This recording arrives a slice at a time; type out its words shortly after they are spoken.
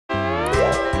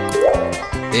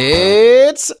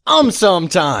It's AumSum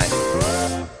time!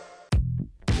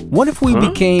 What if we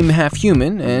became half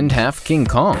human and half King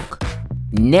Kong?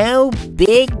 No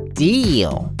big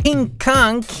deal. King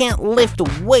Kong can't lift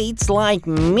weights like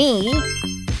me.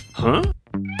 Oh,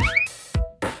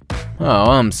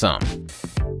 AumSum.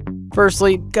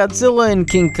 Firstly, Godzilla and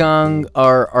King Kong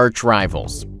are arch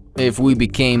rivals. If we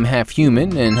became half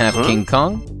human and half King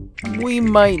Kong, we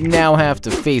might now have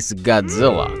to face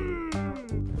Godzilla.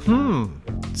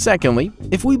 Secondly,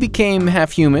 if we became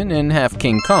half human and half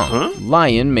King Kong,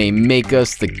 Lion may make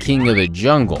us the king of the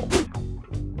jungle.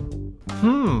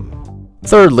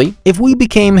 Thirdly, if we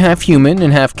became half human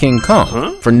and half King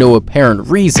Kong, for no apparent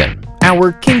reason,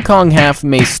 our King Kong half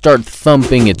may start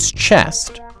thumping its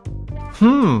chest.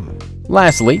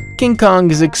 Lastly, King Kong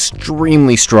is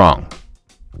extremely strong.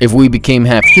 If we became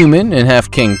half human and half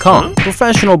King Kong,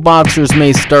 professional boxers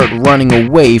may start running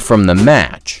away from the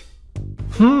match.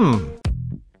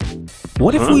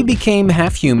 What if we became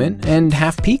half human and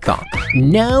half peacock?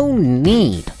 No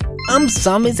need.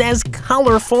 AumSum is as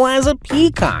colorful as a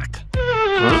peacock.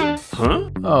 Oh,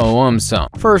 AumSum.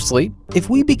 Firstly, if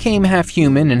we became half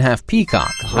human and half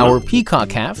peacock, our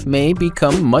peacock half may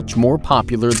become much more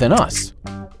popular than us.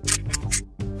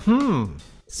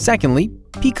 Secondly,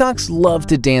 peacocks love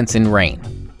to dance in rain.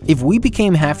 If we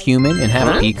became half human and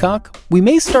half peacock, we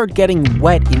may start getting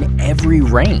wet in every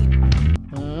rain.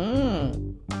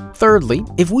 Thirdly,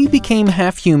 if we became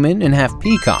half human and half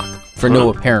peacock, for no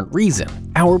apparent reason,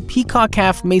 our peacock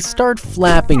half may start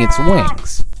flapping its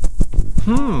wings.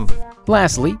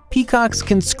 Lastly, peacocks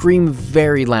can scream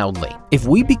very loudly. If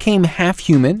we became half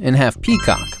human and half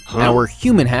peacock, our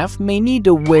human half may need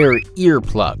to wear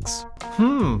earplugs.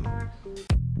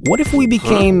 What if we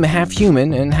became half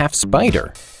human and half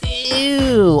spider?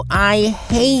 Ew, I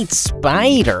hate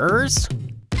spiders.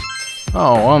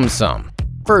 Oh, AumSum.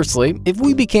 Firstly, if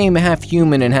we became half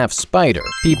human and half spider,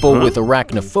 people with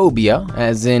arachnophobia,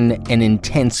 as in an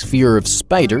intense fear of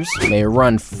spiders, may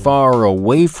run far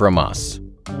away from us.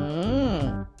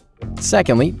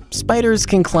 Secondly, spiders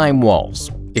can climb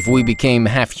walls. If we became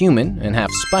half human and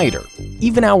half spider,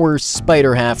 even our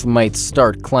spider half might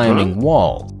start climbing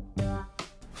walls.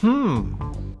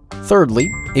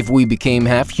 Thirdly, if we became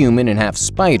half human and half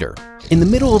spider, in the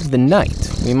middle of the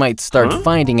night, we might start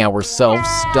finding ourselves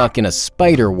stuck in a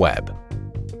spider web.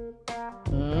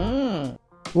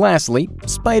 Lastly,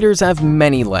 spiders have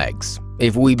many legs.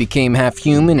 If we became half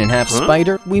human and half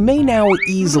spider, we may now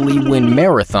easily win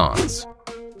marathons.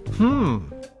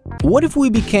 What if we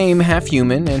became half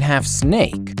human and half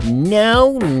snake?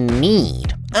 No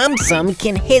need. AumSum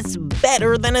can hiss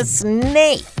better than a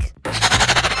snake.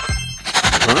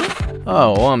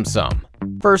 Oh, AumSum.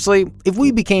 Firstly, if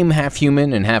we became half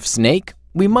human and half snake,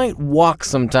 we might walk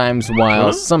sometimes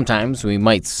while sometimes we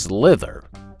might slither.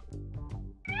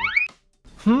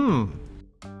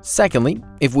 Secondly,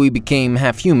 if we became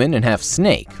half human and half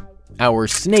snake, our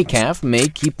snake half may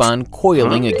keep on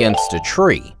coiling against a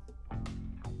tree.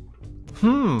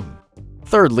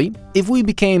 Thirdly, if we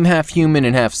became half human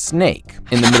and half snake,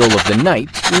 in the middle of the night,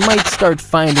 we might start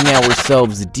finding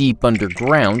ourselves deep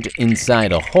underground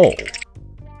inside a hole.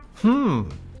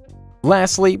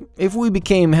 Lastly, if we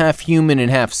became half human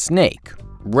and half snake,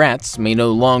 rats may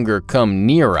no longer come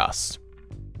near us.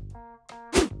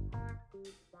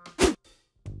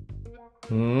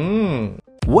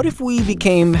 What if we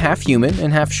became half human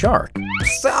and half shark?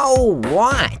 So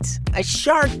what? A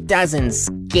shark doesn't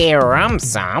scare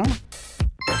AumSum.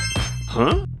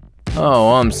 Oh,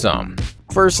 AumSum.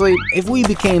 Firstly, if we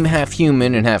became half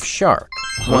human and half shark,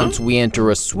 once we enter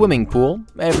a swimming pool,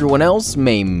 everyone else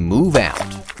may move out.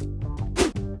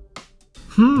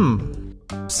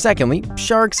 Secondly,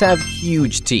 sharks have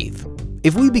huge teeth.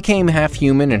 If we became half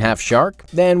human and half shark,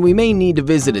 then we may need to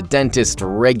visit a dentist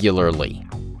regularly.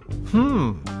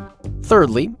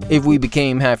 Thirdly, if we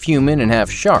became half human and half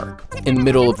shark, in the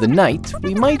middle of the night,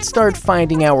 we might start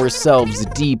finding ourselves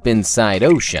deep inside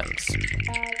oceans.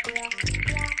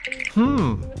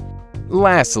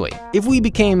 Lastly, if we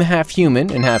became half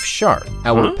human and half shark,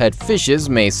 our pet fishes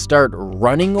may start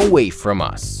running away from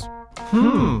us.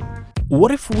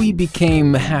 What if we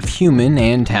became half human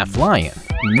and half lion?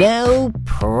 No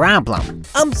problem.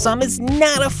 AumSum is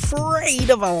not afraid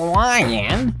of a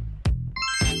lion.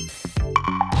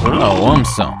 Oh,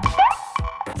 AumSum.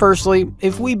 Firstly,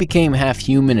 if we became half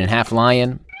human and half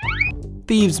lion,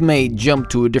 thieves may jump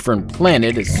to a different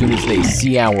planet as soon as they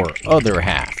see our other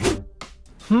half.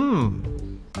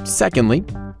 Secondly,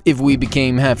 if we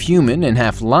became half human and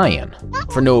half lion,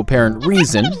 for no apparent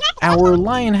reason, our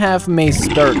lion half may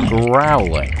start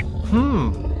growling.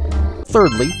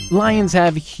 Thirdly, lions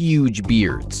have huge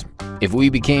beards. If we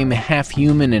became half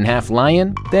human and half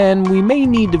lion, then we may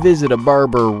need to visit a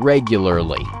barber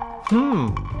regularly.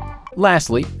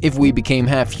 Lastly, if we became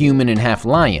half human and half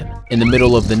lion, in the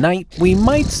middle of the night, we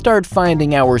might start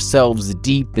finding ourselves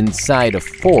deep inside a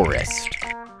forest.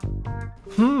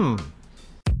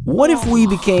 What if we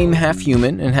became half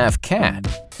human and half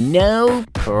cat? No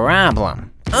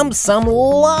problem. AumSum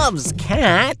loves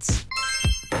cats.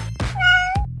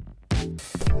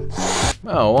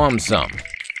 Oh, AumSum.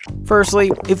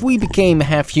 Firstly, if we became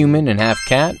half human and half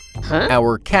cat,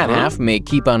 our cat half may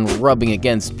keep on rubbing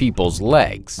against people's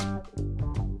legs.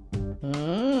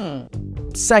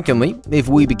 Secondly, if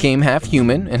we became half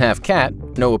human and half cat,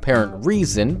 no apparent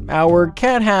reason, our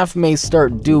cat half may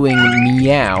start doing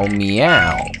meow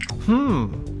meow.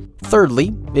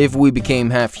 Thirdly, if we became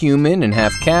half human and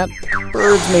half cat,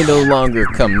 birds may no longer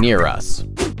come near us.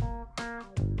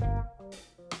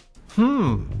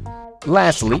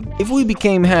 Lastly, if we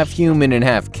became half human and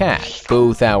half cat,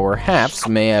 both our halves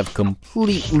may have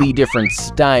completely different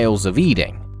styles of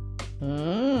eating.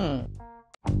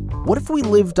 What if we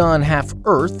lived on half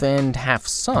Earth and half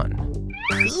Sun?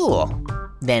 Cool.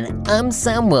 Then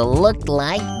AumSum will look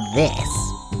like this.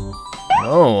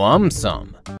 Oh,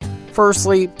 AumSum.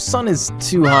 Firstly, Sun is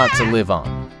too hot to live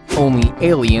on. Only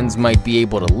aliens might be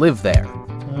able to live there.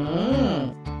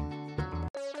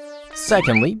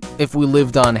 Secondly, if we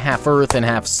lived on half Earth and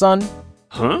half Sun,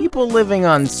 people living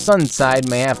on Sun side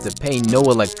may have to pay no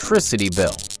electricity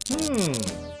bill.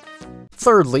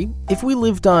 Thirdly, if we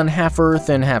lived on half Earth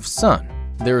and half Sun,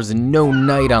 there's no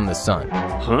night on the Sun.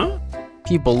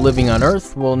 People living on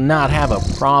Earth will not have a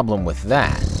problem with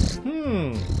that.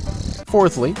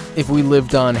 Fourthly, if we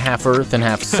lived on half Earth and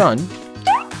half Sun,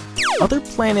 other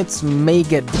planets may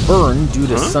get burned due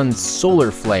to Sun's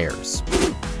solar flares.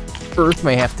 Earth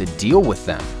may have to deal with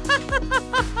them.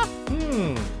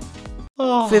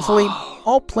 Fifthly,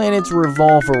 all planets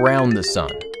revolve around the Sun.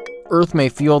 Earth may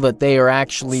feel that they are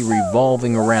actually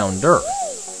revolving around Earth.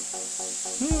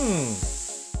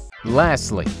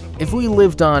 Lastly, if we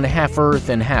lived on half Earth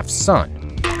and half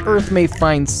Sun, Earth may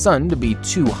find Sun to be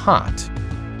too hot.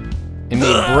 It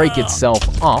may break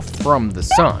itself off from the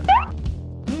Sun.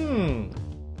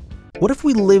 What if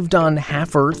we lived on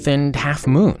half Earth and half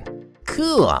Moon?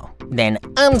 Cool. Then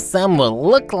AumSum will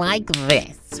look like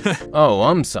this. Oh,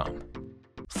 AumSum.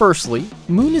 Firstly,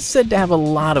 Moon is said to have a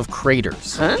lot of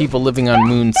craters. People living on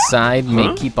Moon's side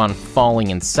may keep on falling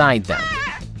inside them.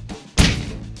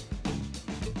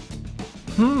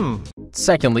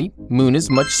 Secondly, Moon is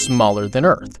much smaller than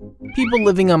Earth. People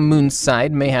living on Moon's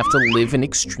side may have to live in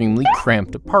extremely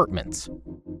cramped apartments.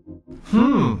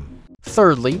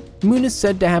 Thirdly, Moon is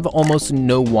said to have almost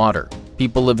no water.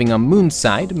 People living on Moon's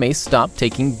side may stop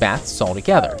taking baths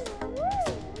altogether.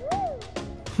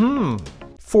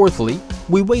 Fourthly,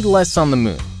 we weigh less on the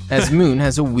Moon, as Moon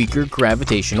has a weaker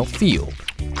gravitational field.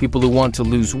 People who want to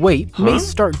lose weight may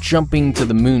start jumping to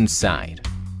the Moon's side.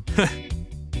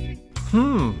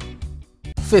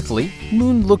 Fifthly,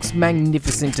 Moon looks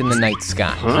magnificent in the night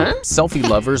sky. Selfie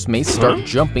lovers may start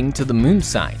jumping to the Moon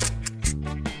side.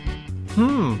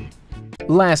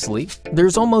 Lastly,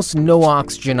 there's almost no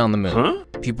oxygen on the Moon.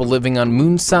 People living on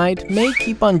Moon's side may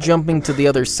keep on jumping to the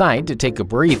other side to take a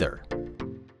breather.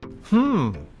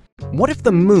 What if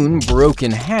the Moon broke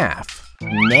in half?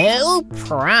 No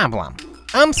problem.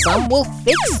 AumSum will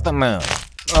fix the Moon.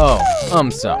 Oh,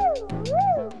 AumSum.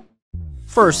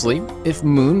 Firstly, if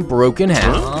Moon broke in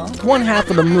half, one half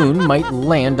of the Moon might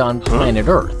land on planet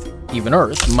Earth. Even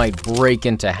Earth might break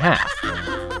into half.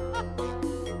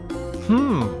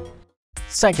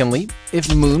 Secondly,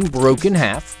 if Moon broke in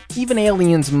half, even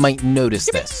aliens might notice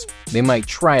this. They might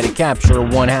try to capture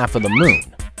one half of the Moon.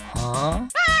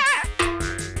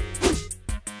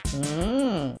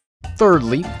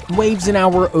 Thirdly, waves in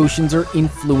our oceans are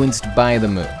influenced by the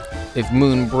Moon. If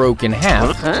Moon broke in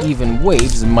half, even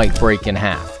waves might break in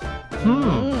half.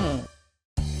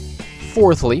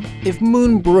 Fourthly, if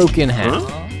Moon broke in half,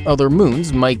 other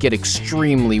moons might get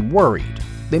extremely worried.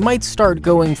 They might start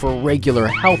going for regular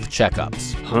health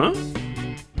checkups.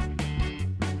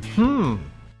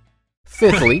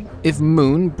 Fifthly, if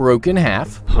Moon broke in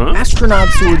half,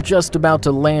 astronauts who are just about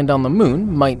to land on the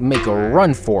Moon might make a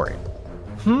run for it.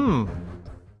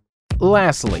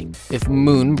 Lastly, if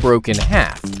Moon broke in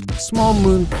half, small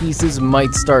moon pieces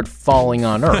might start falling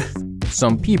on Earth.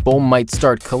 Some people might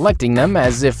start collecting them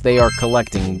as if they are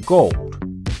collecting gold.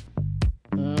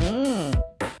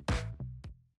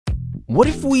 What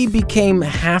if we became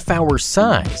half our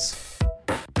size?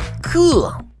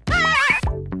 Cool.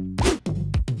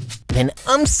 Then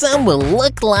AumSum will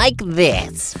look like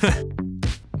this.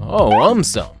 Oh,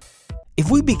 AumSum. If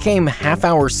we became half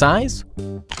our size,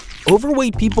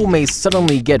 overweight people may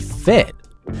suddenly get fit.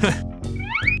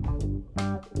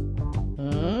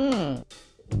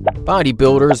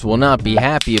 Bodybuilders will not be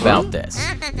happy about this.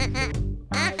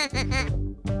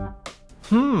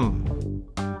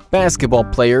 Basketball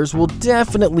players will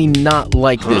definitely not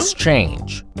like this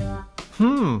change.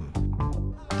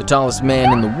 The tallest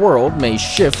man in the world may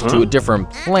shift to a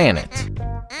different planet.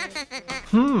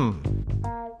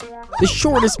 The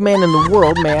shortest man in the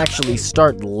world may actually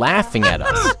start laughing at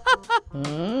us.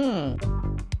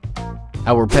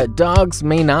 Our pet dogs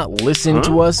may not listen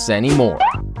to us anymore.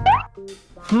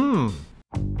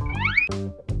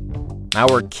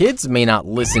 Our kids may not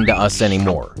listen to us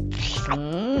anymore.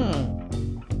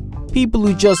 People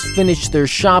who just finished their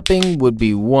shopping would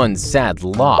be one sad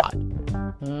lot.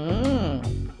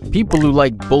 People who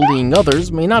like bullying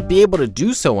others may not be able to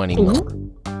do so anymore.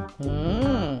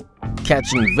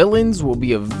 Catching villains will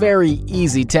be a very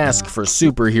easy task for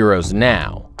superheroes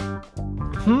now.